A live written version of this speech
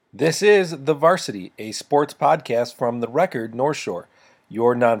This is The Varsity, a sports podcast from The Record North Shore,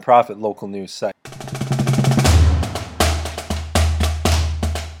 your nonprofit local news site.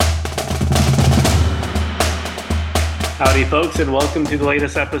 Howdy, folks, and welcome to the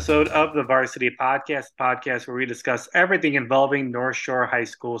latest episode of the Varsity Podcast where we discuss everything involving North Shore High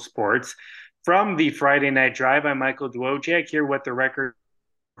School sports. From the Friday Night Drive, I'm Michael Dwojak here with the Record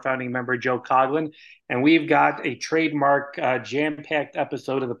founding member Joe Coughlin, and we've got a trademark jam-packed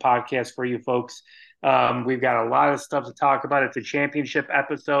episode of the podcast for you folks. We've got a lot of stuff to talk about. It's a championship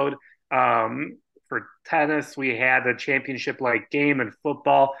episode. For tennis, we had a championship-like game in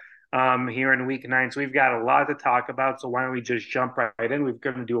football here in week 9. So we've got a lot to talk about. So why don't we just jump right in? We're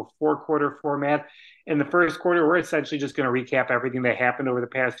going to do a 4-quarter format. In the first quarter, we're essentially just going to recap everything that happened over the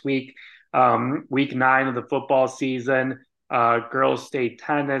past week. Week 9 of the football season, girls state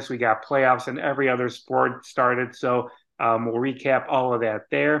tennis. We got playoffs and every other sport started. So we'll recap all of that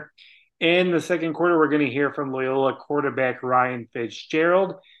there. In the second quarter, we're going to hear from Loyola quarterback Ryan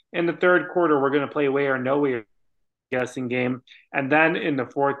Fitzgerald. In the third quarter, we're going to play way or no way guessing game. And then in the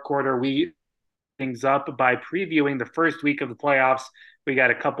fourth quarter, we things up by previewing the first week of the playoffs. We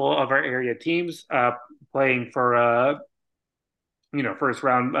got a couple of our area teams playing for first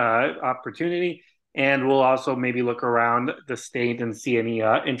round opportunity. And we'll also maybe look around the state and see any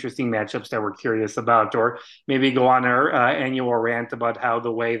interesting matchups that we're curious about, or maybe go on our annual rant about how the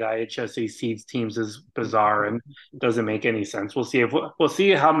way the IHSA seeds teams is bizarre and doesn't make any sense. We'll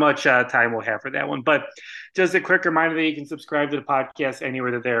see how much time we'll have for that one. But just a quick reminder that you can subscribe to the podcast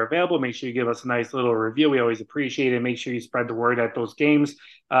anywhere that they're available. Make sure you give us a nice little review. We always appreciate it. Make sure you spread the word at those games.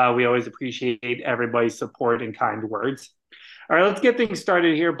 We always appreciate everybody's support and kind words. All right, let's get things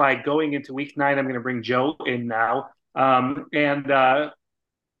started here by going into week 9. I'm going to bring Joe in now. We hyped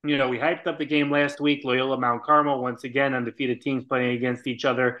up the game last week. Loyola Mount Carmel, once again, undefeated teams playing against each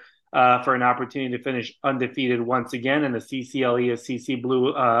other for an opportunity to finish undefeated once again in the CCLE CC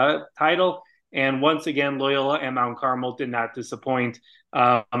Blue title. And once again, Loyola and Mount Carmel did not disappoint.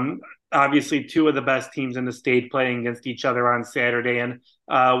 Obviously, two of the best teams in the state playing against each other on Saturday. And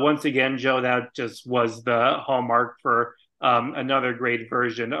once again, Joe, that just was the hallmark for another great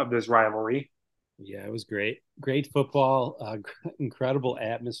version of this rivalry. Yeah, it was great. Great football, incredible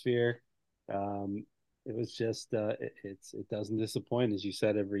atmosphere. It was just it doesn't disappoint, as you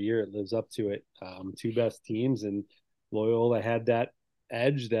said. Every year it lives up to it. Two best teams, and Loyola had that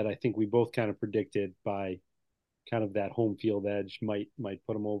edge that I think we both kind of predicted by kind of that home field edge might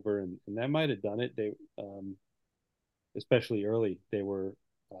put them over, and that might have done it. They especially early, they were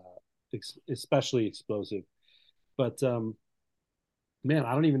especially explosive. But man,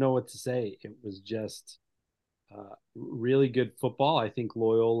 I don't even know what to say. It was just really good football. I think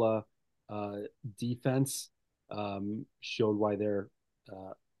Loyola defense showed why they're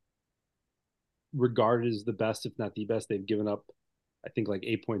regarded as the best, if not the best. They've given up, I think, like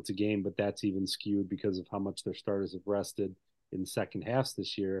 8 points a game, but that's even skewed because of how much their starters have rested in second halves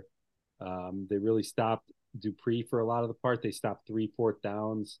this year. They really stopped Dupree for a lot of the part. They stopped 3 4th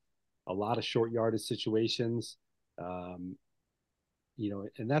downs, a lot of short yardage situations. And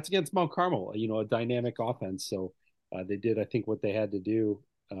that's against Mount Carmel, a dynamic offense. So they did, I think, what they had to do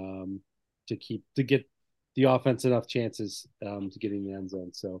to get the offense enough chances to get in the end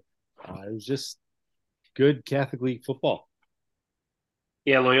zone. So it was just good Catholic League football.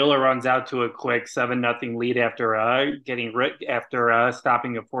 Yeah, Loyola runs out to a quick 7-0 lead after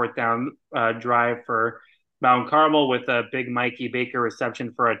stopping a 4th down drive for Mount Carmel with a big Mikey Baker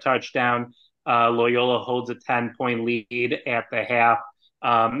reception for a touchdown. Loyola holds a 10-point lead at the half.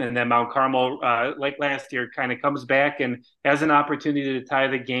 And then Mount Carmel, like last year, kind of comes back and has an opportunity to tie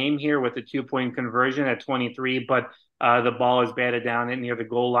the game here with a 2-point conversion at 23. But the ball is batted down near the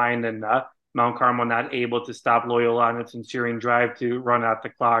goal line, and Mount Carmel not able to stop Loyola on its ensuing drive to run out the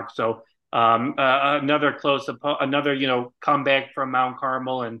clock. So another comeback from Mount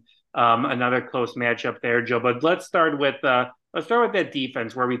Carmel, and another close matchup there, Joe. But let's start with that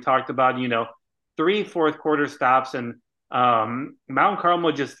defense where we talked about 3 4th-quarter stops, and Mount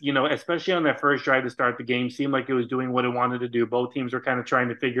Carmel just especially on that first drive to start the game seemed like it was doing what it wanted to do. Both teams were kind of trying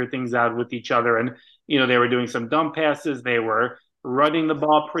to figure things out with each other, and they were doing some dump passes. They were running the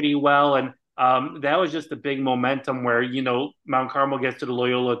ball pretty well, and that was just a big momentum where Mount Carmel gets to the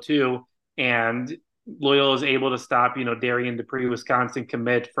Loyola too, and Loyola is able to stop Darian Dupree, Wisconsin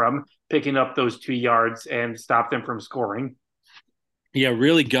commit, from picking up those 2 yards and stop them from scoring. Yeah,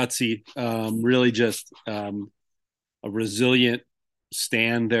 really gutsy. Really just a resilient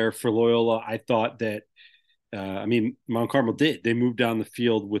stand there for Loyola. I thought that I mean, Mount Carmel did. They moved down the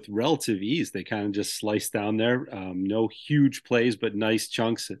field with relative ease. They kind of just sliced down there. No huge plays, but nice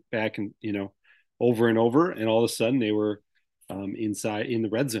chunks back and, over and over. And all of a sudden they were inside in the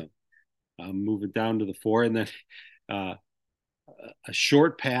red zone, moving down to the 4. And then uh, a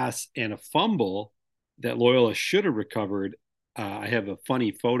short pass and a fumble that Loyola should have recovered. I have a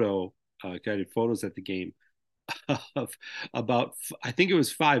funny photo, guided photos at the game of about, I think it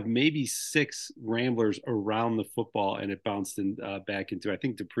was 5, maybe 6 Ramblers around the football, and it bounced back into. I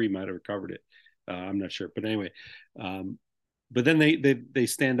think Dupree might have recovered it. I'm not sure, but anyway, um, but then they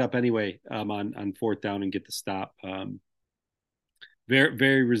stand up anyway on fourth down and get the stop. Very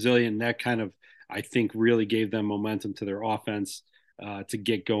very resilient. That kind of, I think, really gave them momentum to their offense to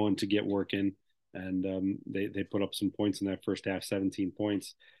get going, to get working, and they put up some points in that first half, 17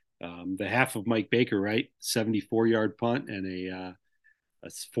 points. The half of Mike Baker, right? 74-yard punt and a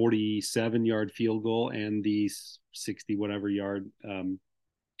 47-yard field goal and the 60 whatever yard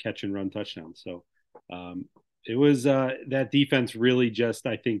catch and run touchdown. So it was that defense really just,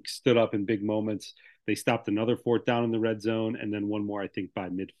 I think, stood up in big moments. They stopped another fourth down in the red zone and then one more, I think, by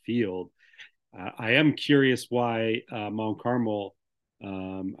midfield. I am curious why Mount Carmel.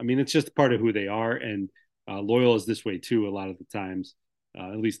 I mean, it's just part of who they are, and Loyal is this way too. A lot of the times,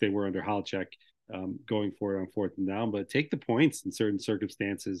 at least they were under Halchek, going for it on fourth and down. But take the points in certain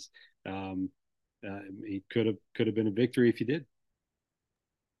circumstances. It could have been a victory if you did.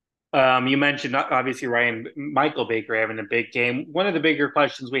 You mentioned obviously Ryan Michael Baker having a big game. One of the bigger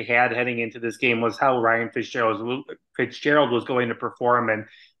questions we had heading into this game was how Ryan Fitzgerald was going to perform, and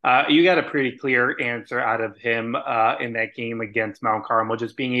you got a pretty clear answer out of him in that game against Mount Carmel,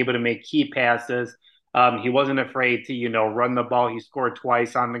 just being able to make key passes. He wasn't afraid to run the ball. He scored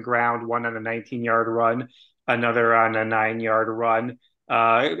twice on the ground, one on a 19-yard run, another on a 9-yard run.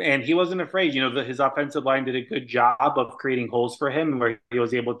 And he wasn't afraid. His offensive line did a good job of creating holes for him where he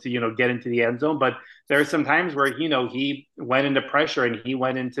was able to, get into the end zone. But there are some times where, he went into pressure and he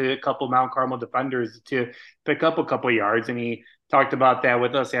went into a couple Mount Carmel defenders to pick up a couple yards. And he talked about that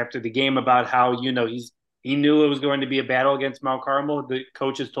with us after the game about how, he knew it was going to be a battle against Mount Carmel. The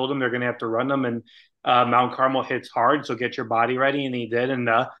coaches told him they're going to have to run them, and Mount Carmel hits hard, so get your body ready, and he did. And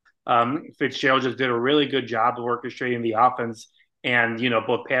Fitzgerald just did a really good job of orchestrating the offense and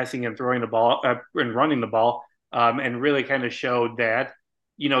both passing and throwing the ball and running the ball, and really kind of showed that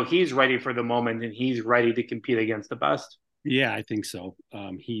he's ready for the moment and he's ready to compete against the best. Yeah, I think so.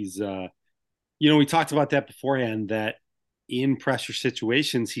 He's we talked about that beforehand, that in pressure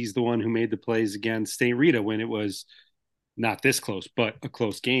situations, he's the one who made the plays against St. Rita when it was not this close, but a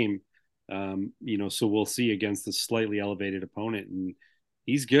close game. So we'll see against a slightly elevated opponent, and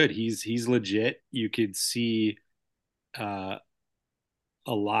he's good. He's legit. You could see a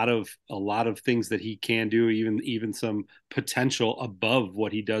lot of things that he can do, even some potential above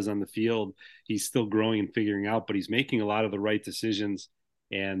what he does on the field. He's still growing and figuring out, but he's making a lot of the right decisions.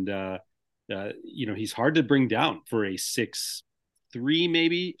 And he's hard to bring down for a 6'3",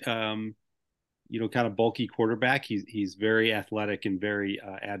 maybe, kind of bulky quarterback. He's very athletic and very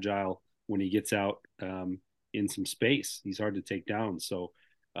agile when he gets out in some space. He's hard to take down. So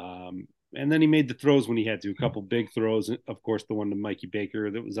and then he made the throws when he had to, a couple big throws. Of course, the one to Mikey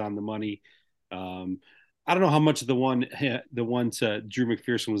Baker that was on the money. I don't know how much of the one to Drew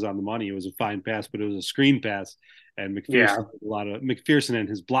McPherson was on the money. It was a fine pass, but it was a screen pass, and McPherson and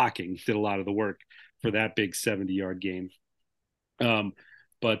his blocking did a lot of the work for that big 70-yard gain.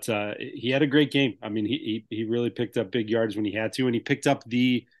 But he had a great game. I mean, he really picked up big yards when he had to, and he picked up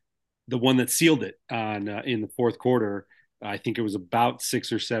the one that sealed it on in the fourth quarter. I think it was about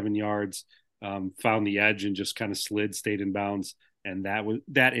 6 or 7 yards, found the edge and just kind of slid, stayed in bounds. And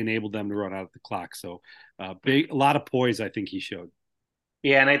that enabled them to run out of the clock. So a lot of poise, I think he showed.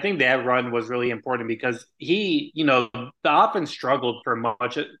 Yeah, and I think that run was really important because the offense struggled for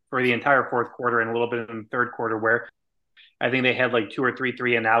the entire fourth quarter and a little bit in the third quarter, where I think they had like 2 or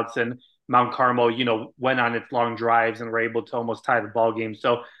 3 and outs, and Mount Carmel, went on its long drives and were able to almost tie the ball game.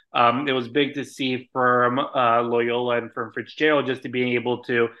 So it was big to see from Loyola and from Fitzgerald just to be able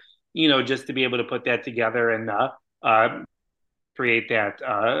to, put that together and create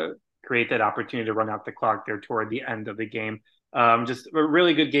that opportunity to run out the clock there toward the end of the game. Just a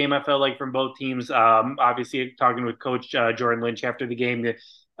really good game, I felt like, from both teams. Obviously, talking with Coach Jordan Lynch after the game, we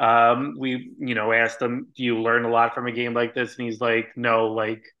asked him, "Do you learn a lot from a game like this?" And he's like, "No,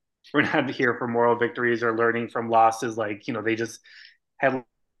 like we're not here for moral victories or learning from losses. Like they just had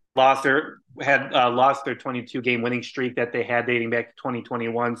lost their 22 game winning streak that they had dating back to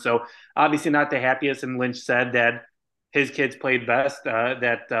 2021. So obviously not the happiest." And Lynch said that his kids played best.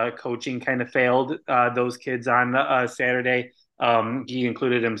 That coaching kind of failed those kids on Saturday. He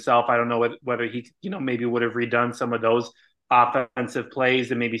included himself. I don't know whether he, maybe would have redone some of those offensive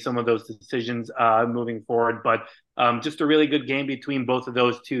plays and maybe some of those decisions moving forward. But just a really good game between both of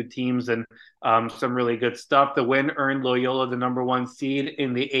those two teams and some really good stuff. The win earned Loyola the number one seed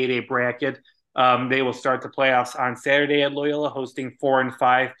in the 8A bracket. They will start the playoffs on Saturday at Loyola, hosting 4 and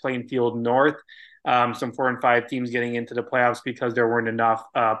 5 Plainfield North. Some 4 and 5 teams getting into the playoffs because there weren't enough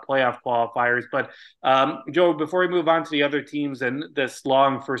playoff qualifiers. But Joe, before we move on to the other teams and this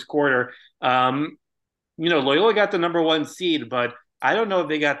long first quarter, Loyola got the number one seed, but I don't know if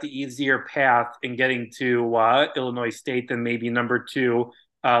they got the easier path in getting to Illinois State than maybe number two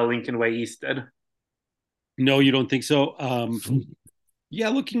Lincoln Way East did. No, you don't think so? Yeah,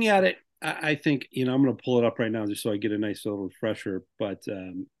 looking at it, I think, I'm going to pull it up right now just so I get a nice little refresher. But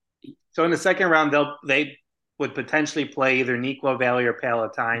so in the second round, they would potentially play either Neuqua Valley or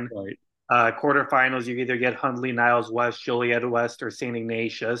Palatine. Right. Quarterfinals, you either get Hundley, Niles West, Joliet West, or St.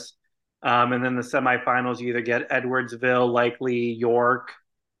 Ignatius. And then the semifinals, you either get Edwardsville, likely York,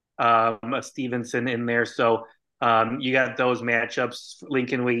 a Stevenson in there. So you got those matchups.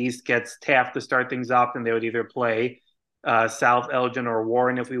 Lincoln Way East gets Taft to start things off, and they would either play South Elgin or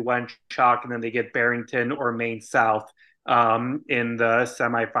Warren if we went chalk, and then they get Barrington or Maine South in the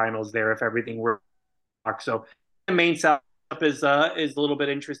semifinals there if everything were chalk. So Maine South is a little bit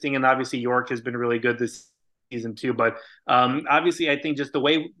interesting, and obviously York has been really good this season too. But obviously, I think just the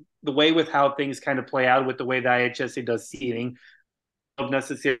way with how things kind of play out with the way the IHSA does seeding, of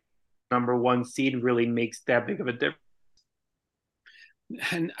necessarily number one seed really makes that big of a difference.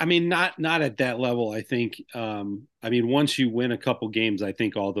 And I mean, not at that level. I think. I mean, once you win a couple games, I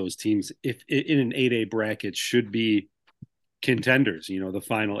think all those teams, if in an 8A bracket, should be contenders. The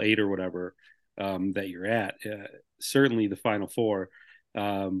final 8 or whatever that you're at. Certainly the final 4.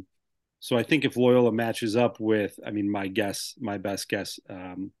 So I think if Loyola matches up with, I mean, my best guess.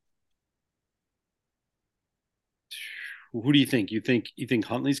 Who do you think? You think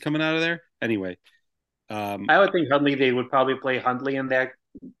Huntley's coming out of there? Anyway, I would think Hundley. They would probably play Hundley in that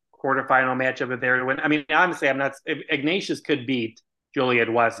quarterfinal matchup if they were to win. I mean, honestly, I'm not. If Ignatius could beat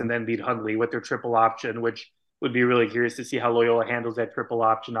Joliet West and then beat Hundley with their triple option, which would be really curious to see how Loyola handles that triple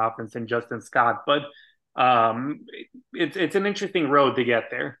option offense and Justin Scott. But it's an interesting road to get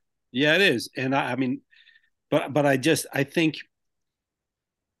there. Yeah, it is, and I mean, but I think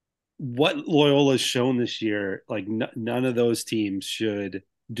what Loyola's shown this year, like none of those teams should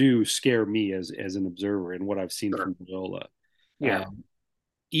scare me as an observer and what I've seen from Loyola. Yeah.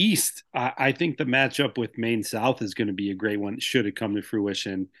 East, I think the matchup with Maine South is going to be a great one. Should it come to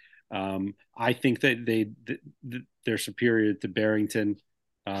fruition, I think that they're superior to Barrington.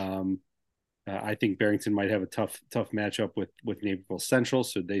 I think Barrington might have a tough matchup with Naperville Central,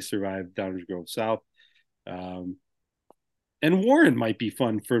 so they survive Downers Grove South. And Warren might be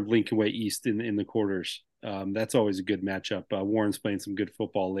fun for Lincoln Way East in the quarters. That's always a good matchup. Warren's playing some good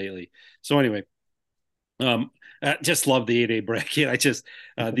football lately. So anyway, I just love the 8A bracket.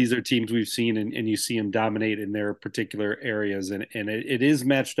 These are teams we've seen and you see them dominate in their particular areas. And it is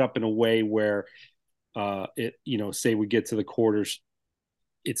matched up in a way where, say we get to the quarters,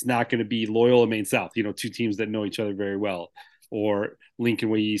 it's not going to be Loyola Maine South, two teams that know each other very well, or Lincoln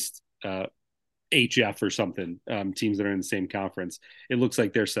Way East, HF or something, teams that are in the same conference. It looks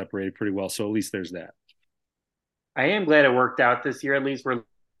like they're separated pretty well. So at least there's that. I am glad it worked out this year, at least where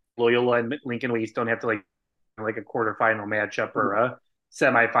Loyola and Lincoln Way East don't have to like a quarterfinal matchup or a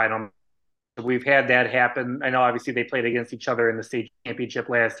semifinal. We've had that happen. I know obviously they played against each other in the state championship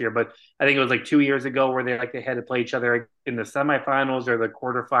last year, but I think it was like 2 years ago where they had to play each other in the semifinals or the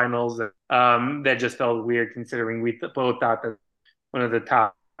quarterfinals. That just felt weird considering we both thought that one of the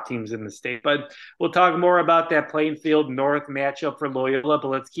top teams in the state. But we'll talk more about that Plainfield North matchup for Loyola. But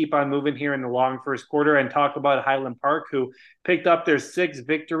let's keep on moving here in the long first quarter and talk about Highland Park, who picked up their 6th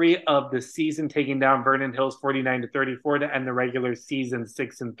victory of the season, taking down Vernon Hills 49-34 to end the regular season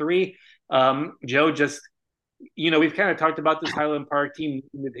 6-3. Joe, just we've kind of talked about this Highland Park team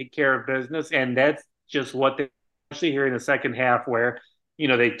to take care of business, and that's just what they actually here in the second half, where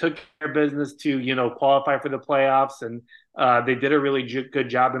they took their business to qualify for the playoffs, and they did a really good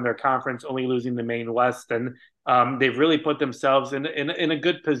job in their conference, only losing the Maine West, and they've really put themselves in a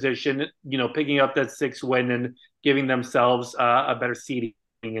good position, picking up that 6th win and giving themselves a better seeding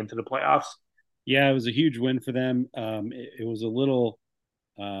into the playoffs. Yeah, it was a huge win for them. It was a little.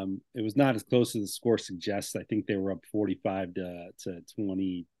 It was not as close as the score suggests. I think they were up 45 to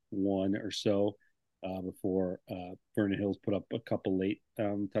 21 or so before Vernon Hills put up a couple late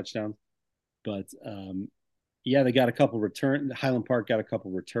touchdowns. But Yeah, they got a couple return. Highland Park got a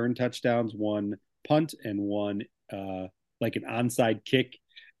couple return touchdowns, one punt and one like an onside kick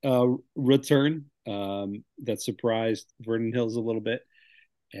return that surprised Vernon Hills a little bit.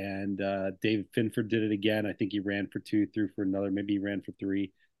 And David Finford did it again. I think he ran for two, threw for another. Maybe he ran for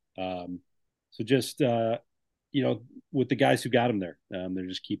three. Um, so just with the guys who got him there, they're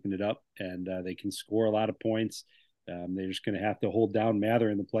just keeping it up, and they can score a lot of points. They're just going to have to hold down Mather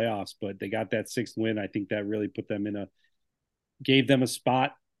in the playoffs, but they got that sixth win. I think that really gave them a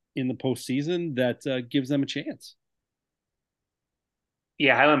spot in the postseason that gives them a chance.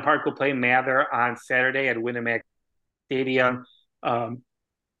 Yeah, Highland Park will play Mather on Saturday at Winnemac Stadium. Um,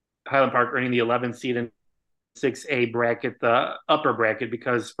 Highland Park earning the 11th seed in 6A bracket, the upper bracket,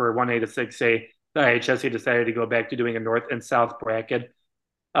 because for 1A to 6A, the IHSA decided to go back to doing a North and South bracket.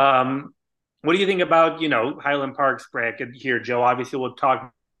 Um, what do you think about, Highland Park's bracket here, Joe? Obviously, we'll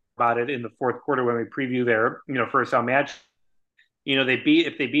talk about it in the fourth quarter when we preview their, first round match.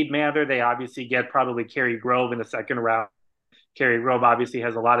 If they beat Mather, they obviously get probably Cary Grove in the second round. Cary Grove obviously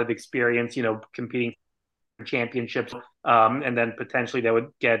has a lot of experience, competing for championships. And then potentially they would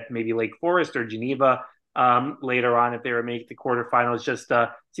get maybe Lake Forest or Geneva later on if they were make the quarterfinals. Just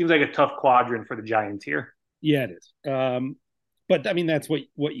seems like a tough quadrant for the Giants here. Yeah, it is. But I mean, that's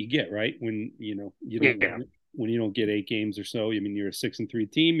what you get, right? When you don't Yeah. when you don't get 8 games or so. I mean, you're a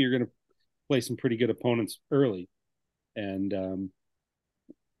 6-3 team. You're going to play some pretty good opponents early, and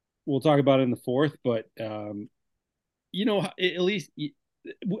we'll talk about it in the fourth. But at least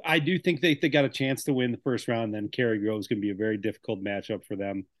I do think they got a chance to win the first round. Then Cary Grove is going to be a very difficult matchup for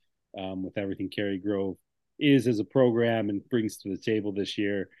them with everything Cary Grove is as a program and brings to the table this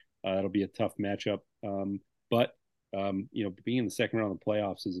year. It'll be a tough matchup. But being in the second round of the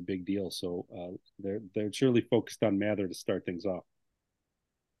playoffs is a big deal. So they're surely focused on Mather to start things off.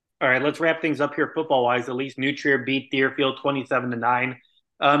 All right, let's wrap things up here football wise. At least New Trier beat Deerfield 27-9.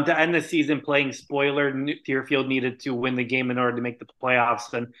 To end the season playing spoiler, Deerfield needed to win the game in order to make the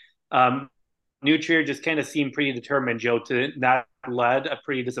playoffs. And New Trier just kind of seemed pretty determined, Joe, to not lead a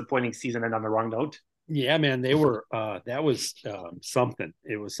pretty disappointing season and on the wrong note. Yeah, man, they were. That was something.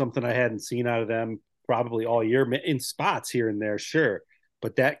 It was something I hadn't seen out of them probably all year in spots here and there, sure.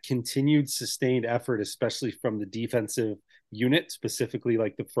 But that continued sustained effort, especially from the defensive unit, specifically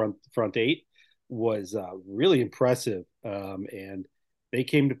like the front eight, was really impressive. And they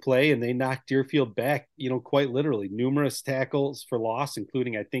came to play and they knocked Deerfield back, quite literally. Numerous tackles for loss,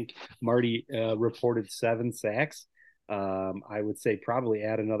 including I think Marty reported 7 sacks. I would say probably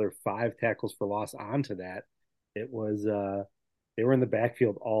add another 5 tackles for loss onto that. It was they were in the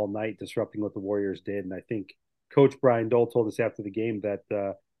backfield all night, disrupting what the Warriors did. And I think Coach Brian Dole told us after the game that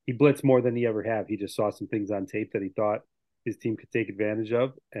he blitzed more than he ever have. He just saw some things on tape that he thought his team could take advantage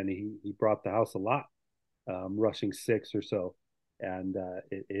of, and he brought the house a lot, rushing 6 or so, and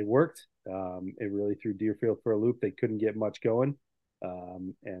it worked. It really threw Deerfield for a loop. They couldn't get much going,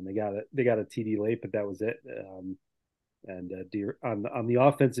 and they got a TD late, but that was it. And on the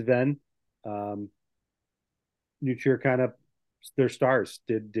offensive end, New Trier kind of their stars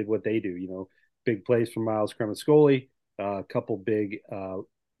did what they do. Big plays from Miles Cremascoli, a couple big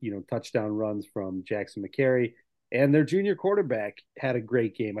touchdown runs from Jackson McCary, and their junior quarterback had a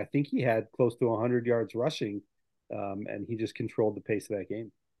great game. I think he had close to 100 yards rushing, and he just controlled the pace of that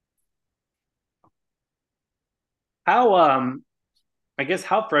game. How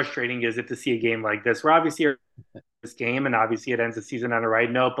frustrating is it to see a game like this? We're obviously this game, and obviously it ends the season on the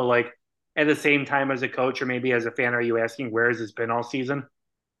right note. But like at the same time, as a coach or maybe as a fan, are you asking where has this been all season?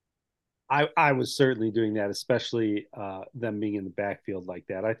 I was certainly doing that, especially them being in the backfield like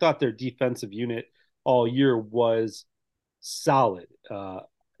that. I thought their defensive unit all year was solid.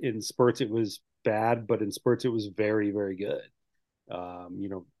 In spurts, it was bad, but in spurts, it was very, very good.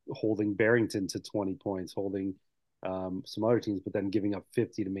 Holding Barrington to 20 points, holding some other teams, but then giving up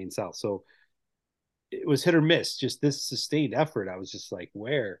 50 to Maine South. So it was hit or miss. Just this sustained effort. I was just like,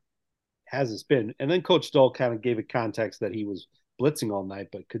 where has this been? And then Coach Stoll kind of gave it context that he was blitzing all night,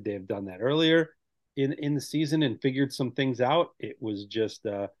 but could they have done that earlier in the season and figured some things out? It was just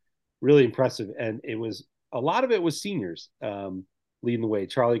really impressive, and it was a lot of it was seniors leading the way.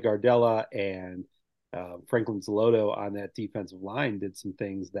 Charlie Gardella and Franklin Zaloto on that defensive line did some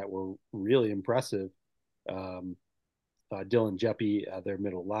things that were really impressive. Dylan Jeppy, their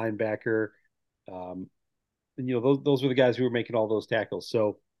middle linebacker. Those were the guys who were making all those tackles.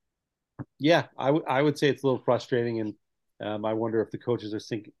 So, yeah, I would say it's a little frustrating, and I wonder if the coaches are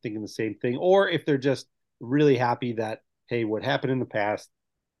thinking the same thing, or if they're just really happy that, hey, what happened in the past,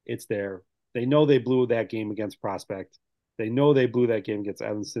 it's there. They know they blew that game against Prospect. They know they blew that game against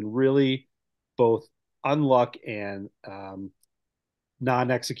Evanston. Really, both unluck and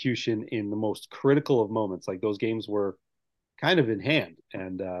non-execution in the most critical of moments. Like those games were kind of in hand,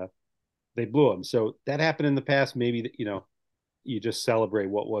 and they blew them. So that happened in the past. Maybe you just celebrate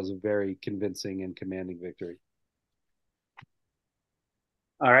what was a very convincing and commanding victory.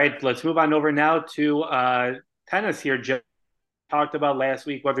 All right, let's move on over now to tennis here. Joe talked about last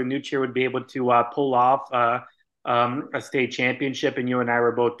week whether New Cheer would be able to pull off a state championship, and you and I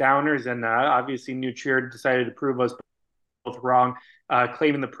were both downers. And obviously, New Cheer decided to prove us both wrong,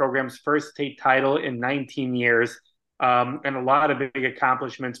 claiming the program's first state title in 19 years, and a lot of big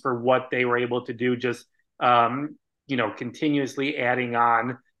accomplishments for what they were able to do, just continuously adding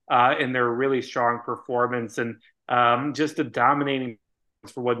on in their really strong performance and just a dominating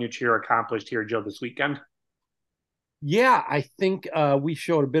for what New Cheer accomplished here, Joe, this weekend. Yeah, I think we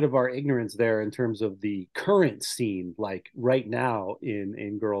showed a bit of our ignorance there in terms of the current scene, like right now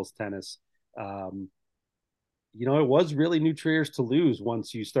in girls tennis. Um, it was really New Trier's to lose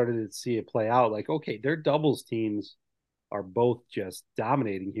once you started to see it play out. Like, okay, their doubles teams are both just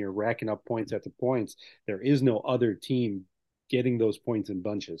dominating here, racking up points after points. There is no other team getting those points in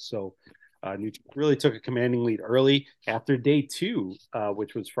bunches. So New really took a commanding lead early after day two,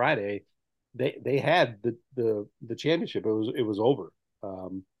 which was Friday. They had the championship. It was over.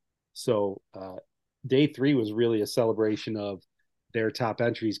 So day three was really a celebration of their top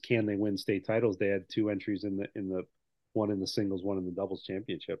entries. Can they win state titles? They had two entries in the one in the singles, one in the doubles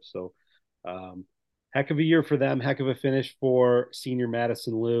championship. So heck of a year for them. Heck of a finish for senior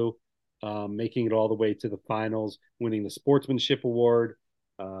Madison Liu, making it all the way to the finals, winning the sportsmanship award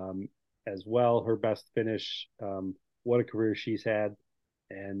as well. Her best finish. What a career she's had.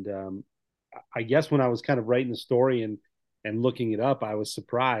 And I guess when I was kind of writing the story and looking it up, I was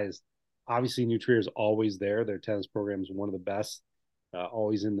surprised. Obviously, New Trier is always there. Their tennis program is one of the best,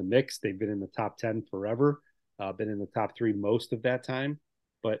 always in the mix. They've been in the top 10 forever, been in the top three most of that time.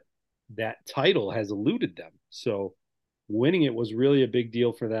 But that title has eluded them. So winning it was really a big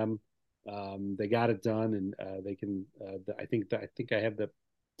deal for them. They got it done, and they can. I think I have the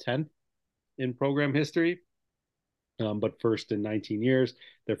 10th in program history, but first in 19 years.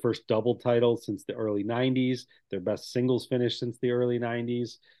 Their first double title since the early 90s. Their best singles finish since the early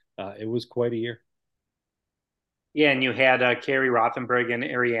 90s. It was quite a year. Yeah, and you had Carrie Rothenberg and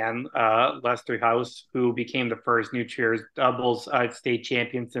Ariane Lesterhouse, who became the first New Cheers doubles state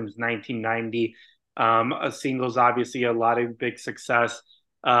champion since 1990. A singles, obviously, a lot of big success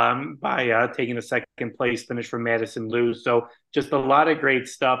by taking the second place finish from Madison Liu. So just a lot of great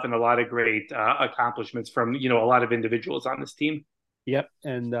stuff and a lot of great accomplishments from a lot of individuals on this team. Yep,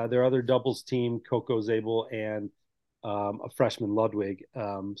 and their other doubles team, Coco Zabel and a freshman Ludwig.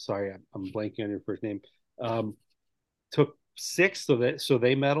 Sorry, I'm blanking on your first name. Took sixth, so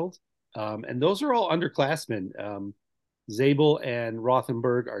they medaled, and those are all underclassmen. Zabel and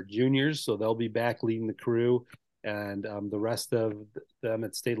Rothenberg are juniors, so they'll be back leading the crew, and the rest of them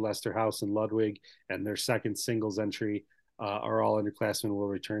at State Lesterhouse and Ludwig and their second singles entry are all underclassmen. Will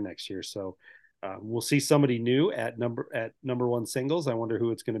return next year, so we'll see somebody new at number one singles. I wonder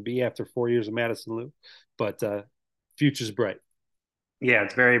who it's going to be after 4 years of Madison Liu, but future's bright. Yeah,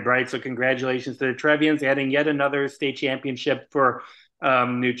 it's very bright. So congratulations to the Trevians, adding yet another state championship for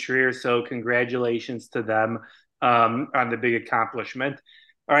New Trier. So congratulations to them on the big accomplishment.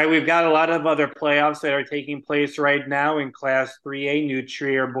 All right, we've got a lot of other playoffs that are taking place right now in Class 3A. New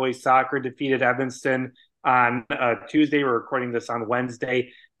Trier boys soccer defeated Evanston on Tuesday. We're recording this on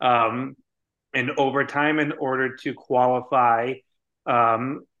Wednesday in overtime in order to qualify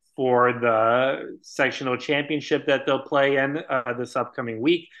for the sectional championship that they'll play in this upcoming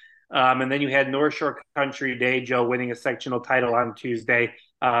week. And then you had North Shore Country Day, Joe, winning a sectional title on Tuesday.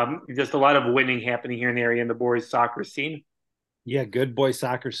 Just a lot of winning happening here in the area in the boys soccer scene. Yeah, good boys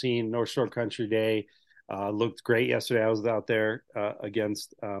soccer scene. North Shore Country Day looked great yesterday. I was out there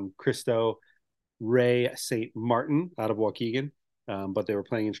against Cristo Ray St. Martin out of Waukegan, but they were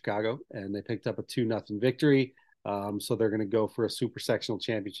playing in Chicago, and they picked up a 2-0 victory. So they're going to go for a super sectional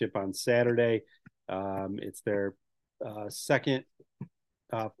championship on Saturday. It's their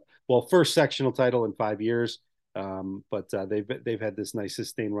first sectional title in 5 years. But they've had this nice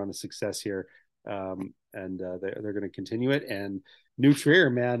sustained run of success here, and they're going to continue it. And New Trier,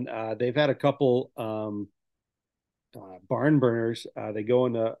 man, they've had a couple barn burners. They go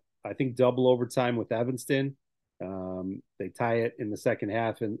into, I think, double overtime with Evanston. They tie it in the second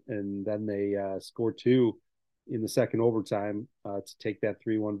half, and then they score two in the second overtime to take that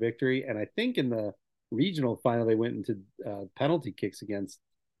 3-1 victory. And I think in the regional final, they went into penalty kicks against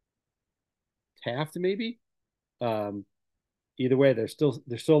Taft, maybe. Either way, they're still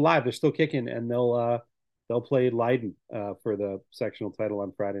alive. They're still kicking, and they'll they'll play Leiden for the sectional title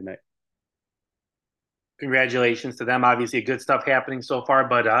on Friday night. Congratulations to them. Obviously, good stuff happening so far,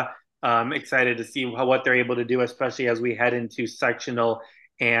 but excited to see what they're able to do, especially as we head into sectional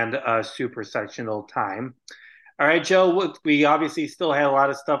and super sectional time. All right, Joe, we obviously still had a lot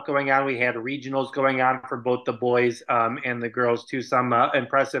of stuff going on. We had regionals going on for both the boys and the girls, too. Some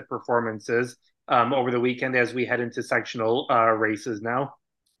impressive performances over the weekend as we head into sectional races now.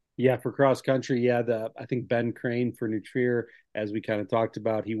 Yeah, for cross country, yeah, I think Ben Crane for New Trier, as we kind of talked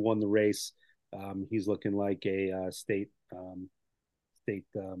about, he won the race. He's looking like a state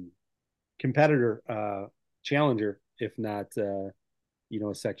competitor, challenger, if not a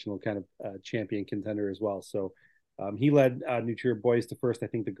sectional kind of champion contender as well. So he led New Trier boys to first. I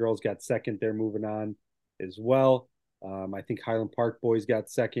think the girls got second. They're moving on as well. I think Highland Park boys got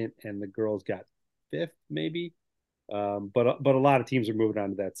second, and the girls got fifth, maybe. But a lot of teams are moving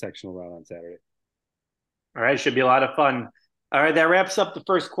on to that sectional round on Saturday. All right, should be a lot of fun. All right, that wraps up the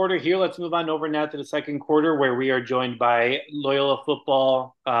first quarter here. Let's move on over now to the second quarter, where we are joined by Loyola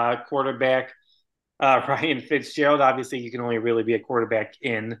football quarterback Ryan Fitzgerald. Obviously, you can only really be a quarterback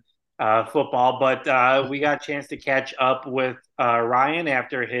in football, but we got a chance to catch up with Ryan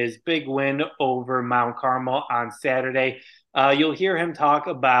after his big win over Mount Carmel on Saturday. You'll hear him talk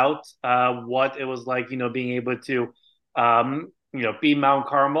about what it was like, being able to beat Mount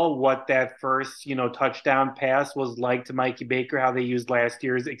Carmel, what that first, touchdown pass was like to Mikey Baker, how they used last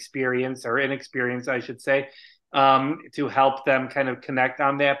year's experience or inexperience, I should say, to help them kind of connect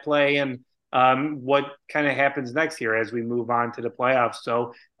on that play, and what kind of happens next year as we move on to the playoffs.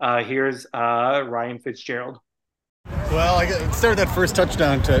 So here's Ryan Fitzgerald. Well, I started that first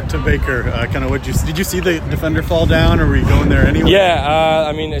touchdown to Baker. Did you see the defender fall down, or were you going there anyway? Yeah,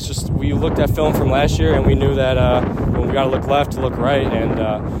 it's just we looked at film from last year, and we knew that we got to look left to look right,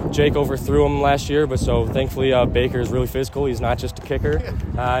 and Jake overthrew him last year, but so thankfully Baker is really physical. He's not just a kicker,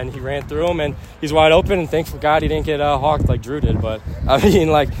 and he ran through him, and he's wide open, and thankful God he didn't get hawked like Drew did, but he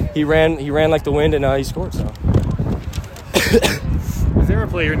ran like the wind, and he scored, so. Is there a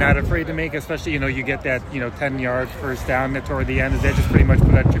play you're not afraid to make, especially, you get that, 10 yards first down toward the end? Is that just pretty much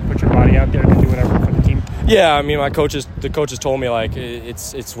put your body out there to do whatever for the team? Yeah, the coaches told me, we're going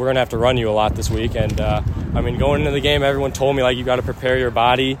to have to run you a lot this week. And, going into the game, everyone told me, you got to prepare your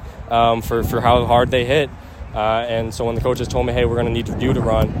body for how hard they hit. And so when the coaches told me, hey, we're going to need you to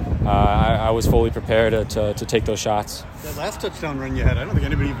run, I was fully prepared to take those shots. That last touchdown run you had, I don't think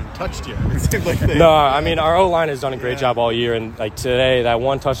anybody even touched you. It seemed like No, our O-line has done a great job all year, and today, that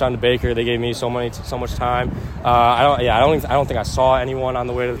one touchdown to Baker, they gave me so much time. I don't think I saw anyone on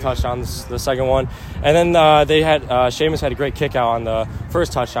the way to the touchdown, the second one. And then they had Seamus had a great kick out on the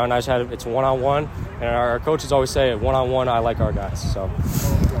first touchdown. It's one-on-one, and our coaches always say, one-on-one, I like our guys. So.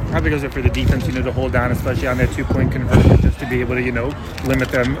 How big is it for the defense, to hold down, especially on that 2-point conversion, just to be able to, limit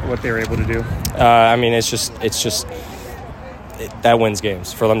them what they're able to do? It's just that wins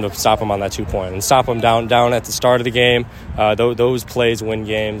games for them to stop them on that 2-point and stop them down at the start of the game. Those plays win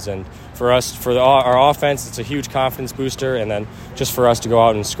games, and for us, our offense, it's a huge confidence booster, and then just for us to go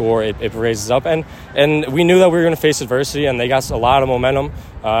out and score, it raises up. And we knew that we were going to face adversity, and they got a lot of momentum.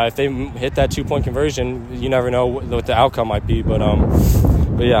 If they hit that 2-point conversion, you never know what the outcome might be. But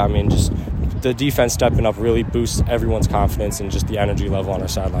yeah, just the defense stepping up really boosts everyone's confidence and just the energy level on our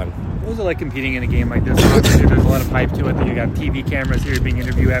sideline. What was it like competing in a game like this? Obviously, there's a lot of hype to it. That you got TV cameras here being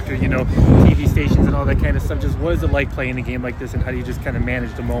interviewed after, TV stations and all that kind of stuff. Just what is it like playing a game like this, and how do you just kind of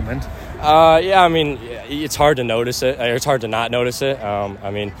manage the moment? It's hard to notice it. It's hard to not notice it.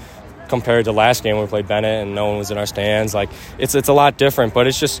 Compared to last game when we played Bennett and no one was in our stands, it's a lot different, but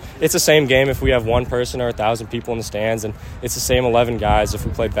it's the same game if we have one person or 1,000 people in the stands, and it's the same 11 guys if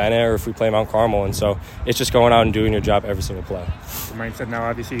we play Bennett or if we play Mount Carmel, and so it's just going out and doing your job every single play. The mindset now,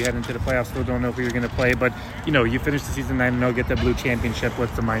 obviously you head into the playoffs, still don't know who you're going to play, but you finished the season 9-0, get that blue championship.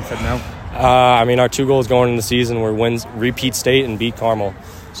 What's the mindset now? Our two goals going into the season were repeat state and beat Carmel.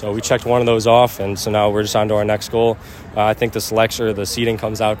 So we checked one of those off, and so now we're just on to our next goal. I think the seeding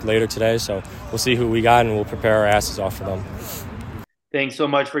comes out later today, so we'll see who we got, and we'll prepare our asses off for them. Thanks so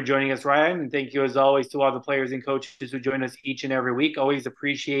much for joining us, Ryan, and thank you as always to all the players and coaches who join us each and every week. Always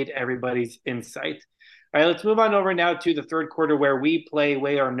appreciate everybody's insight. All right, let's move on over now to the third quarter, where we play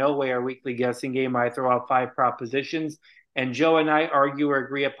Way or No Way, our weekly guessing game. I throw out 5 propositions, and Joe and I argue or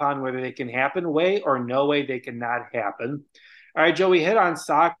agree upon whether they can happen, way or no way they cannot happen. All right, Joe, we hit on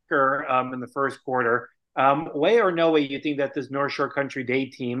soccer in the first quarter. Way or no way you think that this North Shore Country Day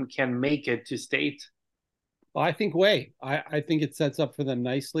team can make it to state? Well, I think way. I think it sets up for them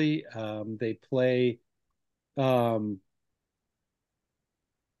nicely. They play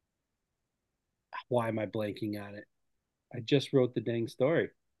why am I blanking on it? I just wrote the dang story.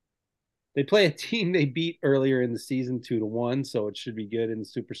 They play a team they beat earlier in the season 2-1, so it should be good in the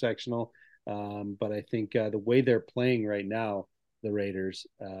super sectional. But I think the way they're playing right now, the Raiders.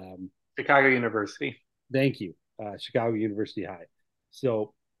 Chicago University. Thank you, Chicago University High.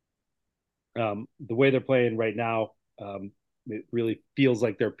 So the way they're playing right now, it really feels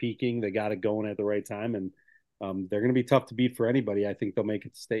like they're peaking. They got it going at the right time, and they're going to be tough to beat for anybody. I think they'll make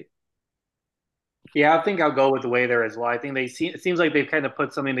it to state. Yeah, I think I'll go with the way there as well. I think it seems like they've kind of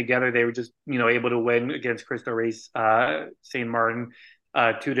put something together. They were just, able to win against Cristo Reyes, St. Martin,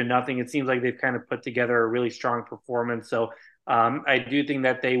 2-0. It seems like they've kind of put together a really strong performance. So I do think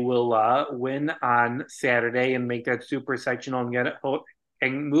that they will win on Saturday and make that super sectional and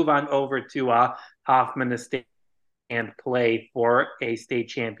and move on over to Hoffman Estate and play for a state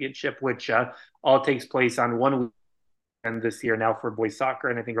championship, which all takes place on one weekend this year now for boys soccer,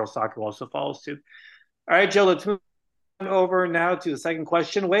 and I think girls soccer also follows too. All right, Joe, let's move over now to the second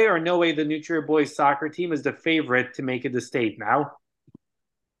question. Way or no way the New Trier boys soccer team is the favorite to make it to state now?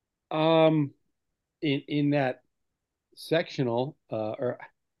 In that sectional,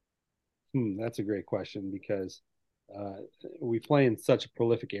 that's a great question because we play in such a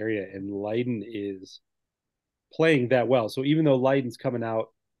prolific area, and Leiden is playing that well. So even though Leiden's coming out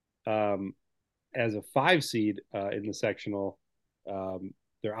as a 5 seed in the sectional,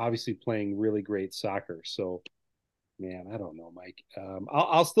 they're obviously playing really great soccer. So, man, I don't know, Mike.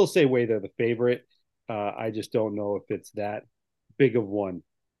 I'll still say Way they're the favorite. I just don't know if it's that big of one.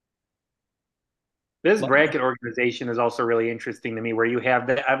 This bracket organization is also really interesting to me, where you have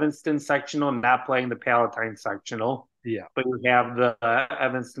the Evanston sectional not playing the Palatine sectional. Yeah. But you have the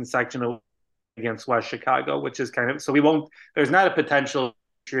Evanston sectional against West Chicago, which is kind of, so there's not a potential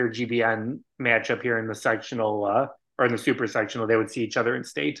GBN matchup here in the sectional or in the super sectional. They would see each other in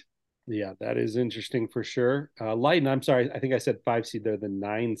state. Yeah, that is interesting for sure. Leiden, I'm sorry, I think I said 5 seed. They're the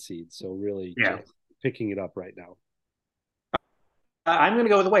 9 seed, so really just picking it up right now. I'm going to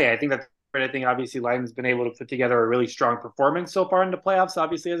go with the Way. I think obviously Leiden's been able to put together a really strong performance so far in the playoffs,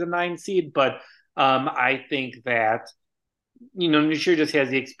 obviously as a 9 seed, but I think that New Trier just has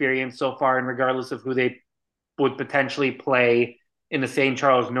the experience so far, and regardless of who they would potentially play in the St.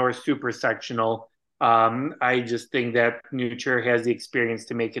 Charles North Super Sectional, I just think that New Trier has the experience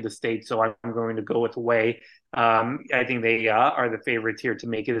to make it a state, so I'm going to go with Way. I think they are the favorites here to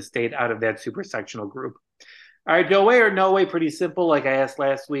make it a state out of that Super Sectional group. All right, go Way or no way? Pretty simple, like I asked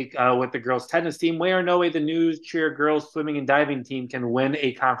last week with the girls' tennis team. Way or no way the New Trier girls' swimming and diving team can win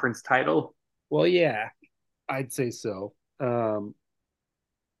a conference title? Well, yeah, I'd say so. They're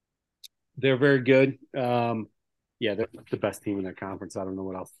very good. Yeah, they're the best team in their conference. I don't know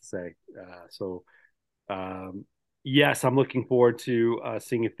what else to say. Yes, I'm looking forward to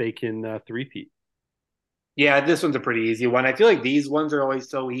seeing if they can three-peat. Yeah, this one's a pretty easy one. I feel like these ones are always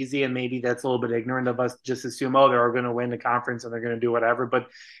so easy, and maybe that's a little bit ignorant of us to just assume, they're going to win the conference and they're going to do whatever. But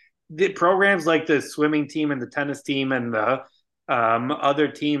the programs like the swimming team and the tennis team and the other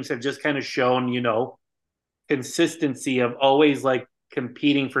teams have just kind of shown, consistency of always like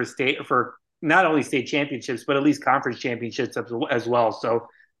competing for not only state championships, but at least conference championships as well. So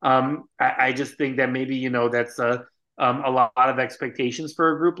I just think that maybe, that's a lot of expectations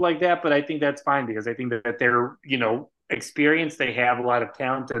for a group like that, but I think that's fine because I think that they're, experienced, they have a lot of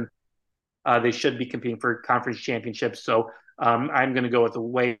talent, and they should be competing for conference championships. So I'm going to go with the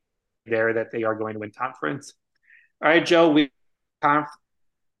Way there that they are going to win conference. All right, Joe, we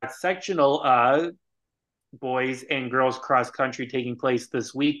sectional boys and girls cross country taking place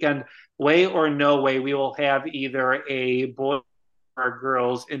this weekend. Way or no way, we will have either a boy or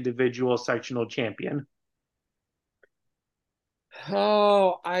girls individual sectional champion.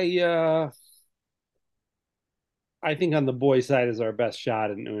 Oh, I think on the boys' side is our best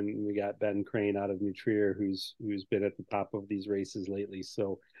shot, and we got Ben Crane out of New Trier, who's been at the top of these races lately.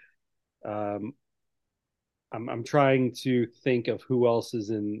 So, I'm trying to think of who else he's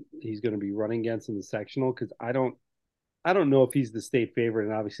going to be running against in the sectional, because I don't know if he's the state favorite,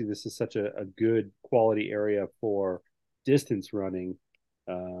 and obviously this is such a good quality area for distance running.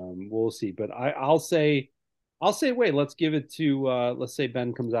 We'll see, but I'll say wait. Let's give it to let's say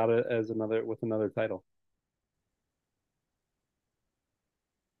Ben comes out as with another title.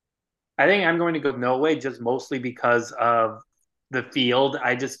 I think I'm going to go no way, just mostly because of the field.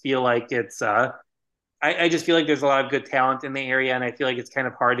 I just feel like it's I just feel like there's a lot of good talent in the area, and I feel like it's kind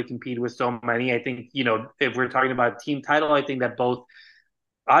of hard to compete with so many. I think, if we're talking about team title, I think that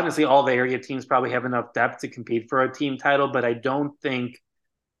honestly, all the area teams probably have enough depth to compete for a team title, but I don't think,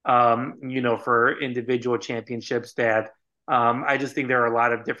 for individual championships that I just think there are a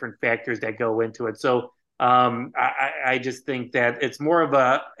lot of different factors that go into it. So I just think that it's more of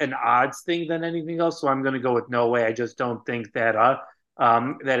an odds thing than anything else. So I'm going to go with no way. I just don't think that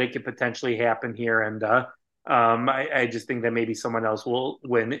that it could potentially happen here, and I just think that maybe someone else will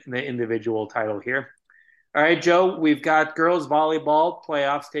win the individual title here. All right, Joe, we've got girls volleyball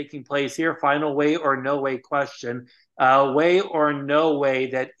playoffs taking place here. Final way or no way question. Way or no way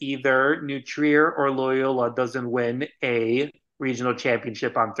that either New Trier or Loyola doesn't win a regional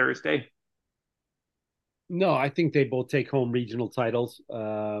championship on Thursday. No, I think they both take home regional titles.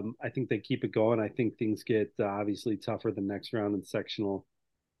 I think they keep it going. I think things get obviously tougher the next round in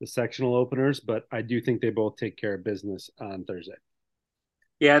the sectional openers, but I do think they both take care of business on Thursday.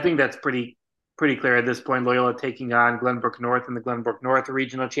 Yeah, I think that's pretty clear at this point. Loyola taking on Glenbrook North in the Glenbrook North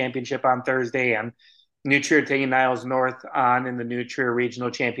Regional Championship on Thursday, and New Trier taking Niles North on in the New Trier Regional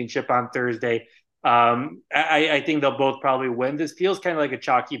Championship on Thursday. I think they'll both probably win. This feels kind of like a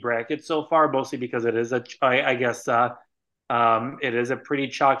chalky bracket so far, mostly because it is I guess it is a pretty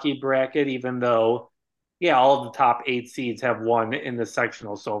chalky bracket, even though, yeah, all of the top 8 seeds have won in the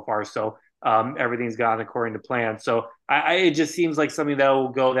sectional so far. So everything's gone according to plan. So it just seems like something that will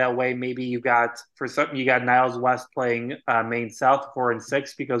go that way. Maybe you got Niles West playing Maine South 4 and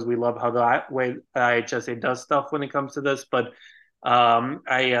 6 because we love how the way IHSA does stuff when it comes to this. But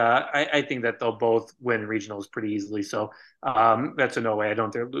I think that they'll both win regionals pretty easily. So that's a no way. I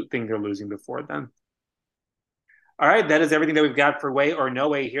don't think they're losing before then. All right, that is everything that we've got for way or no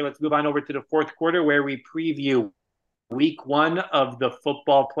way here. Let's move on over to the fourth quarter where we preview week one of the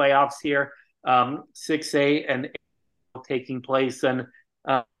football playoffs here. 6A and taking place. And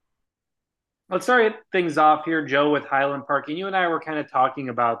let's start things off here, Joe, with Highland Park. And you and I were kind of talking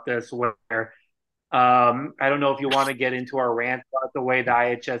about this where I don't know if you want to get into our rant about the way the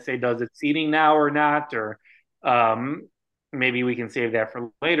IHSA does its seating now or not, or maybe we can save that for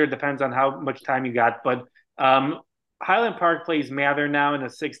later. Depends on how much time you got. But Highland Park plays Mather now in a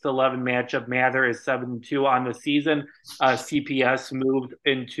 6-11 matchup. Mather is 7-2 on the season. CPS moved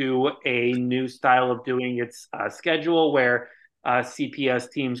into a new style of doing its schedule where CPS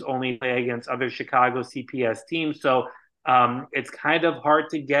teams only play against other Chicago CPS teams. So it's kind of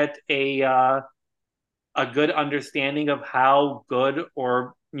hard to get a good understanding of how good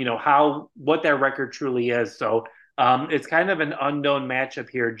or what that record truly is. So it's kind of an unknown matchup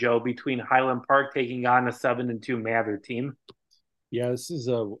here, Joe, between Highland Park taking on a 7-2 Mather team. Yeah, this is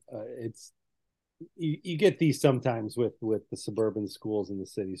it's you get these sometimes with the suburban schools and the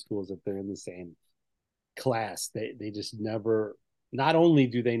city schools if they're in the same class. They just never. Not only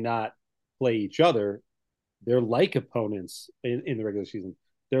do they not play each other, they're like opponents in the regular season.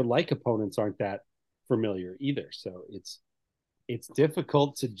 Their like opponents aren't that familiar either. So it's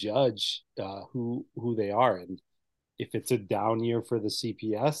difficult to judge who they are. And if it's a down year for the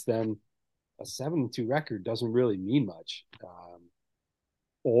CPS, then a 7-2 record doesn't really mean much.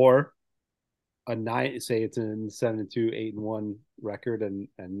 Or a say it's a 7-2, 8-1 record, and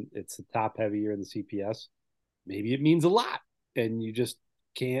it's the top heavy year in the CPS. Maybe it means a lot, and you just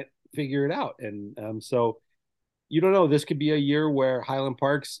can't figure it out. And so you don't know. This could be a year where Highland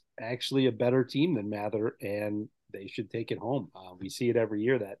Park's actually a better team than Mather, and they should take it home. We see it every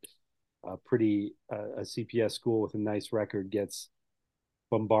year that a CPS school with a nice record gets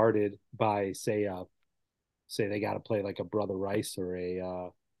bombarded by say they got to play like a Brother Rice or a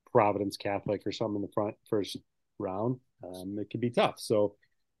Providence Catholic or something in the first round. It can be tough. So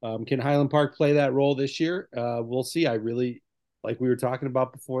can Highland Park play that role this year? We'll see. I really, like we were talking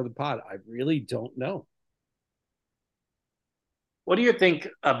about before the pod, I really don't know. What do you think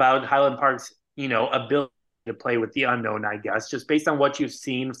about Highland Park's, ability to play with the unknown, I guess, just based on what you've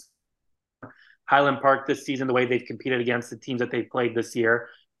seen Highland Park this season, the way they've competed against the teams that they've played this year?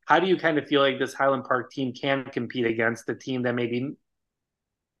 How do you kind of feel like this Highland Park team can compete against the team that maybe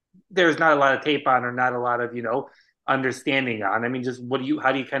there's not a lot of tape on or not a lot of, understanding on? I mean, just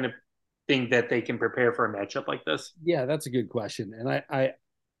how do you kind of think that they can prepare for a matchup like this? Yeah, that's a good question. And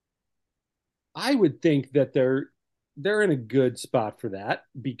I would think that they're in a good spot for that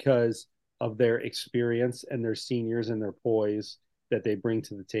because of their experience and their seniors and their poise that they bring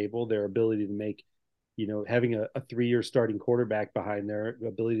to the table, their ability to make, having a 3-year starting quarterback behind their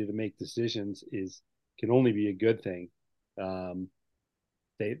ability to make decisions can only be a good thing.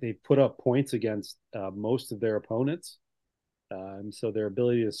 They put up points against most of their opponents. So their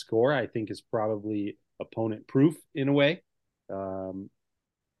ability to score, I think, is probably opponent proof in a way. And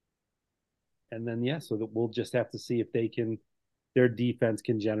then, so that we'll just have to see if their defense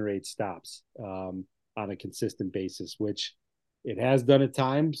can generate stops on a consistent basis, which it has done at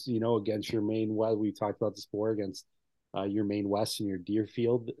times, against your Maine West. We talked about this before against your Maine West and your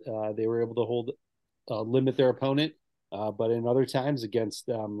Deerfield, they were able to limit their opponent. But in other times against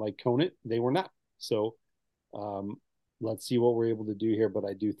like Conant, they were not. So um, let's see what we're able to do here. But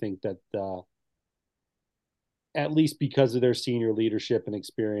I do think that at least because of their senior leadership and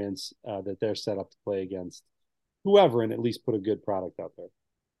experience, that they're set up to play against whoever and at least put a good product out there.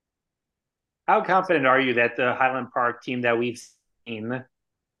 How confident are you that the Highland Park team that we've seen the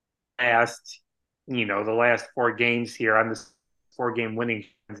last 4 games here on this 4-game winning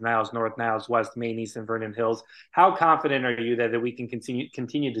Niles North, Niles West, Maine East, and Vernon Hills? How confident are you that we can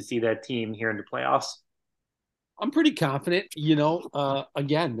continue to see that team here in the playoffs? I'm pretty confident.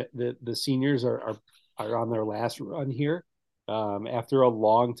 Again, the seniors are on their last run here after a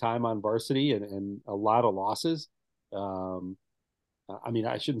long time on varsity and a lot of losses. I mean,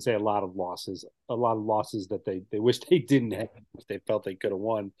 I shouldn't say a lot of losses that they wish they didn't have. They felt they could have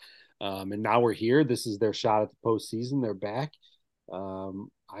won. And now we're here. This is their shot at the postseason. They're back.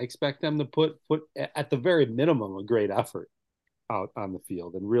 I expect them to put at the very minimum a great effort out on the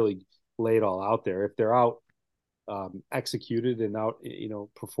field and really lay it all out there. If they're out executed and out,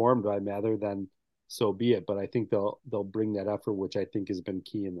 performed by Mather, then so be it. But I think they'll bring that effort, which I think has been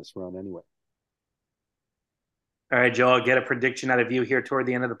key in this run anyway. All right, Joe, I'll get a prediction out of you here toward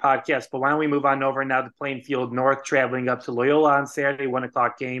the end of the podcast. But why don't we move on over now to Plainfield North, traveling up to Loyola on Saturday,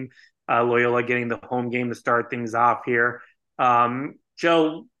 1:00 game. Loyola getting the home game to start things off here.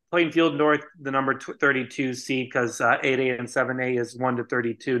 Joe, Plainfield North, the number 32 seed, because 8A and 7A is 1 to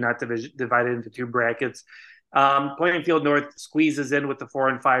 32, not divided into 2 brackets. Plainfield North squeezes in with the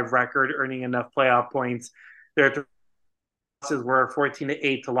 4-5 record, earning enough playoff points. Their losses were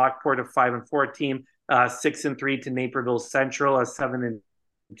 14-8 to Lockport, a 5-4 team, 6-3 to Naperville Central, a 7-2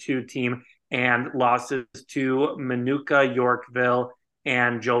 team, and losses to Manuka, Yorkville,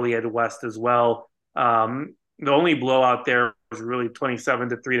 and Joliet West as well. The only blowout there was really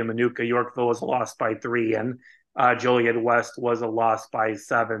 27-3 to Manuka. Yorkville was a loss by 3, and Joliet West was a loss by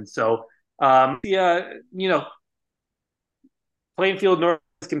 7. So, Plainfield North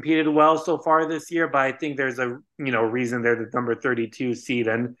has competed well so far this year, but I think there's a reason they're the number 32 seed,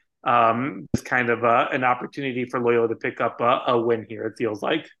 and it's kind of an opportunity for Loyola to pick up a win here. It feels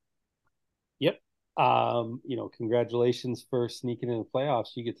like. Yep. Congratulations for sneaking in the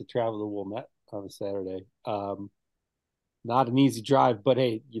playoffs. You get to travel to Wilmette on a Saturday. Not an easy drive, but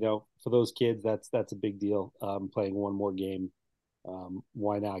hey, for those kids, that's a big deal. Playing one more game.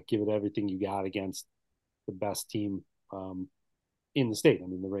 Why not give it everything you got against the best team in the state? I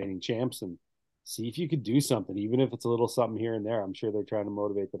mean, the reigning champs, and see if you could do something, even if it's a little something here and there. I'm sure they're trying to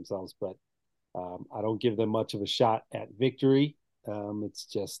motivate themselves, but I don't give them much of a shot at victory. It's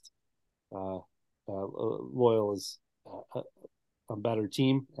just Loyal is a better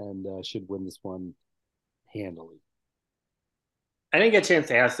team and should win this one handily. I didn't get a chance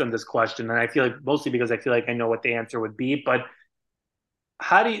to ask them this question, and I feel like mostly because I feel like I know what the answer would be. But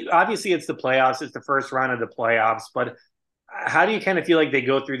obviously it's the playoffs, it's the first round of the playoffs, but how do you kind of feel like they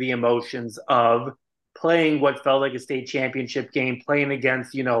go through the emotions of playing what felt like a state championship game, playing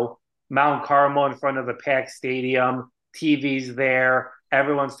against, Mount Carmel in front of a packed stadium, TV's there,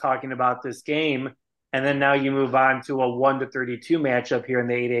 everyone's talking about this game. And then now you move on to a 1-32 matchup here in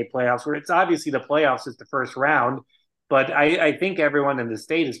the 8A playoffs, where it's obviously the playoffs is the first round, but I think everyone in the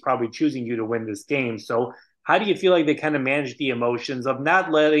state is probably choosing you to win this game. So how do you feel like they kind of manage the emotions of not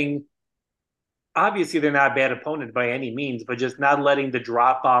letting, obviously they're not a bad opponent by any means, but just not letting the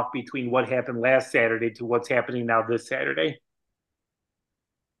drop off between what happened last Saturday to what's happening now this Saturday?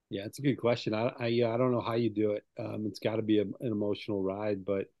 Yeah, it's a good question. I don't know how you do it. It's got to be an emotional ride,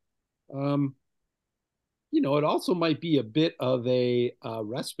 but it also might be a bit of a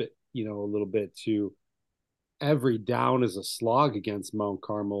respite. A little bit to every down is a slog against Mount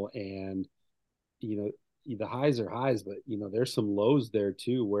Carmel, and the highs are highs, but there's some lows there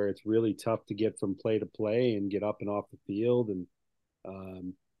too, where it's really tough to get from play to play and get up and off the field,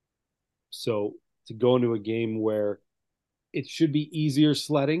 and so to go into a game where it should be easier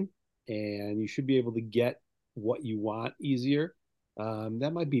sledding and you should be able to get what you want easier.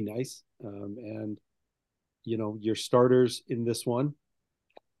 That might be nice. And your starters in this one,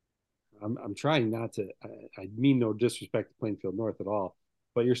 I'm trying not to, I mean no disrespect to Plainfield North at all,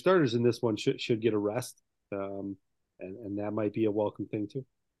 but your starters in this one should get a rest. And that might be a welcome thing too.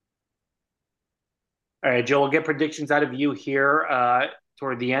 All right, Joe, we'll get predictions out of you here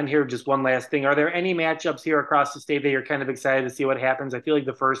toward the end here. Just one last thing. Are there any matchups here across the state that you're kind of excited to see what happens? I feel like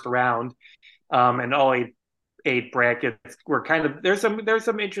the first round and all eight brackets were kind of, there's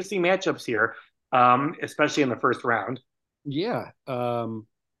some interesting matchups here, especially in the first round. Yeah.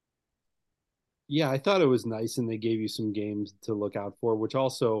 Yeah, I thought it was nice, and they gave you some games to look out for, which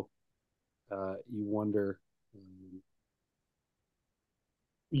also you um, wonder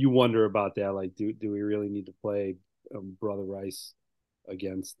about that. Like, do we really need to play Brother Rice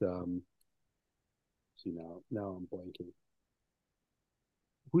against? See now I'm blanking.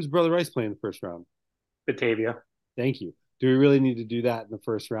 Who's Brother Rice playing in the first round? Batavia. Thank you. Do we really need to do that in the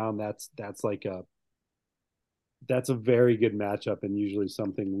first round? That's a very good matchup, and usually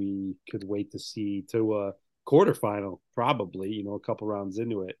something we could wait to see to a quarterfinal, probably. A couple rounds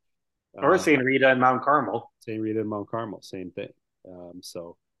into it. Or St. Rita and Mount Carmel. St. Rita and Mount Carmel, same thing.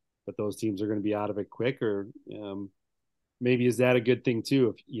 But those teams are going to be out of it quick, or maybe is that a good thing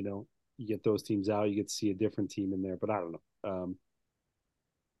too? If you get those teams out, you get to see a different team in there. But I don't know.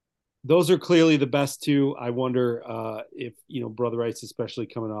 Those are clearly the best two. I wonder if Brother Rice, especially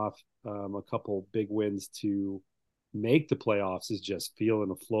coming off a couple big wins to make the playoffs, is just feeling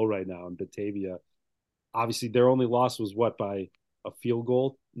a flow right now. And Batavia, obviously, their only loss was by a field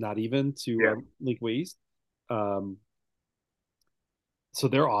goal, not even to Lincoln East. So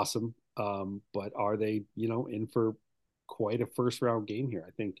they're awesome. But are they, in for quite a first round game here?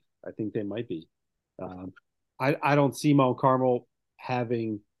 I think they might be. I don't see Mount Carmel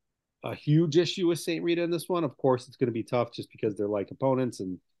having a huge issue with St. Rita in this one. Of course, it's going to be tough just because they're like opponents,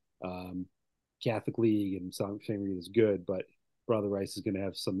 and Catholic League and St. Rita is good, but Brother Rice is going to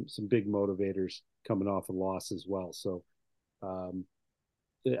have some big motivators coming off a loss as well. So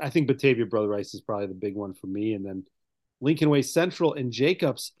I think Batavia Brother Rice is probably the big one for me, and then Lincoln Way Central and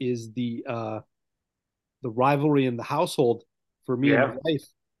Jacobs is the rivalry in the household for me and my wife.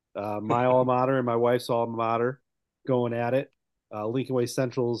 My alma mater and my wife's alma mater going at it. Lincoln Way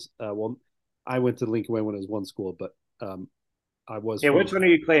Central's I went to Lincoln Way when it was one school, but I was. Yeah, which one are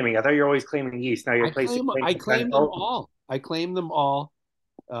you claiming? I thought you were always claiming East. Now you're I claim them all. I claim them all.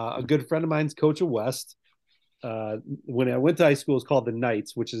 A good friend of mine's coach of West. When I went to high school, it's called the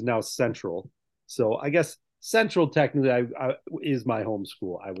Knights, which is now Central. So I guess Central technically is my home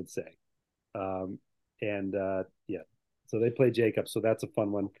school, I would say. So they play Jacob, so that's a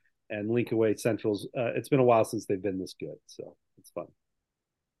fun one. And Lincoln Way Central's. It's been a while since they've been this good, so it's fun.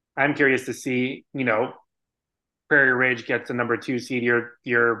 I'm curious to see. Prairie Ridge gets the number 2 seed.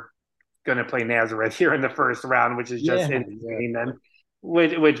 You're going to play Nazareth here in the first round, which is just insane. And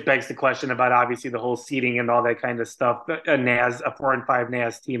which begs the question about obviously the whole seeding and all that kind of stuff. A 4-5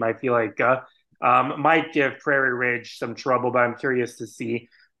 Naz team, I feel like might give Prairie Ridge some trouble, but I'm curious to see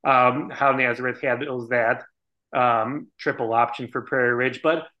how Nazareth handles that triple option for Prairie Ridge.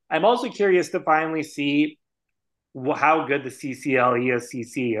 But I'm also curious to finally see how good the CCL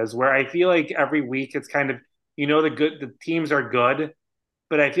ESCC is, where I feel like every week it's kind of, the teams are good,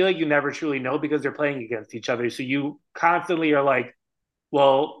 but I feel like you never truly know because they're playing against each other. So you constantly are like,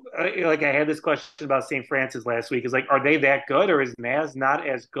 well, like I had this question about St. Francis last week. Is like, are they that good, or is Naz not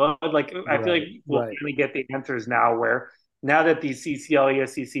as good? Like, I feel like we'll finally get the answers now. Where now that these CCL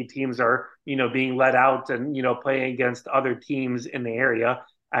ESCC teams are, being let out and playing against other teams in the area,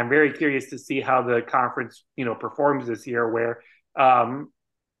 I'm very curious to see how the conference, performs this year. Where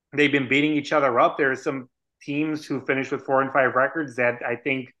they've been beating each other up. There's some teams who finished with 4-5 records that I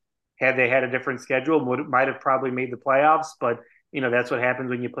think, had they had a different schedule, might have probably made the playoffs. But that's what happens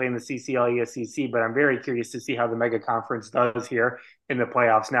when you play in the CCL ESCC. But I'm very curious to see how the mega conference does here in the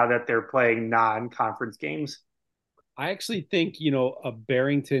playoffs now that they're playing non-conference games. I actually think a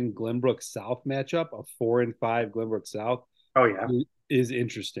Barrington Glenbrook South matchup, a 4-5 Glenbrook South. Oh yeah, is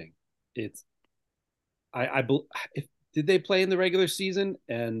interesting. It's if did they play in the regular season?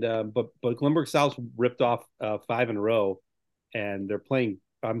 And but Glenbrook South ripped off 5 in a row, and they're playing.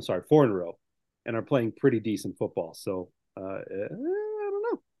 I'm sorry, 4 in a row, and are playing pretty decent football. So I don't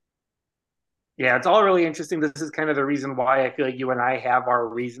know. Yeah, it's all really interesting. This is kind of the reason why I feel like you and I have our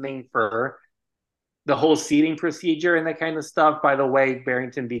reasoning for the whole seeding procedure and that kind of stuff. By the way,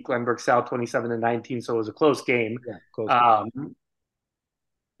 Barrington beat Glenbrook South 27-19, so it was a close game. Yeah, close game.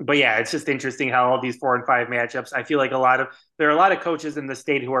 But yeah, it's just interesting how all these 4-5 matchups. I feel like there are a lot of coaches in the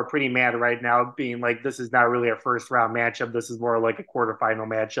state who are pretty mad right now, being like, "This is not really a first round matchup. This is more like a quarterfinal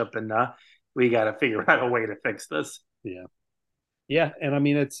matchup, and we got to figure out a way to fix this." Yeah, and I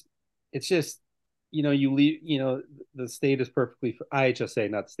mean it's just you leave the state is perfectly IHSA,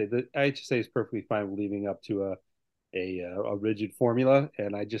 not the state. The IHSA is perfectly fine leaving up to a rigid formula,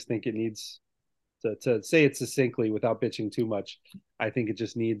 and I just think it needs. To say it succinctly without bitching too much, I think it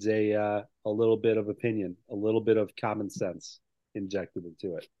just needs a little bit of opinion, a little bit of common sense injected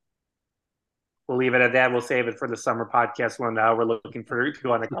into it. we'll leave it at that. We'll save it for the summer podcast when we're looking to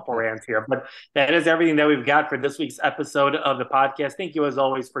go on a couple rants here. But that is everything that we've got for this week's episode of the podcast. Thank you, as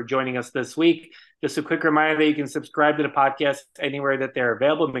always, for joining us this week. Just a quick reminder that you can subscribe to the podcast anywhere that they're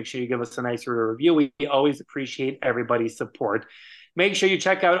available. Make sure you give us a nice review. We always appreciate everybody's support. Make sure you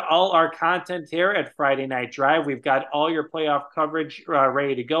check out all our content here at Friday Night Drive. We've got all your playoff coverage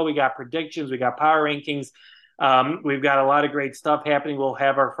ready to go. We got predictions. We got power rankings. We've got a lot of great stuff happening. We'll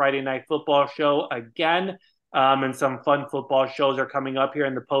have our Friday Night Football show again, and some fun football shows are coming up here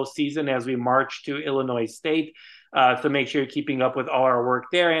in the postseason as we march to Illinois State. So make sure you're keeping up with all our work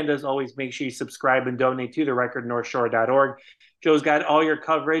there. And as always, make sure you subscribe and donate to therecordnorthshore.org. Joe's got all your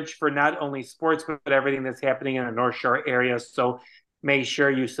coverage for not only sports, but everything that's happening in the North Shore area. So make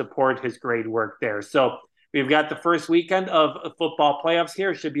sure you support his great work there. So we've got the first weekend of football playoffs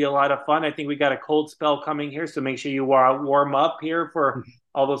here. It should be a lot of fun. I think we got a cold spell coming here, so make sure you warm up here for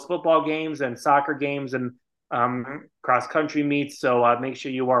all those football games and soccer games and cross-country meets. So make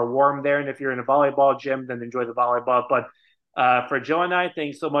sure you are warm there. And if you're in a volleyball gym, then enjoy the volleyball. But for Joe and I,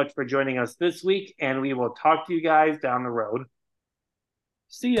 thanks so much for joining us this week, and we will talk to you guys down the road.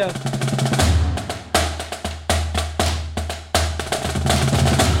 See ya.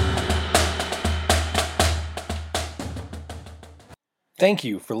 Thank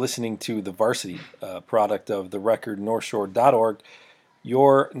you for listening to The Varsity, product of therecordnorthshore.org,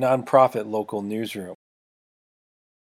 your nonprofit local newsroom.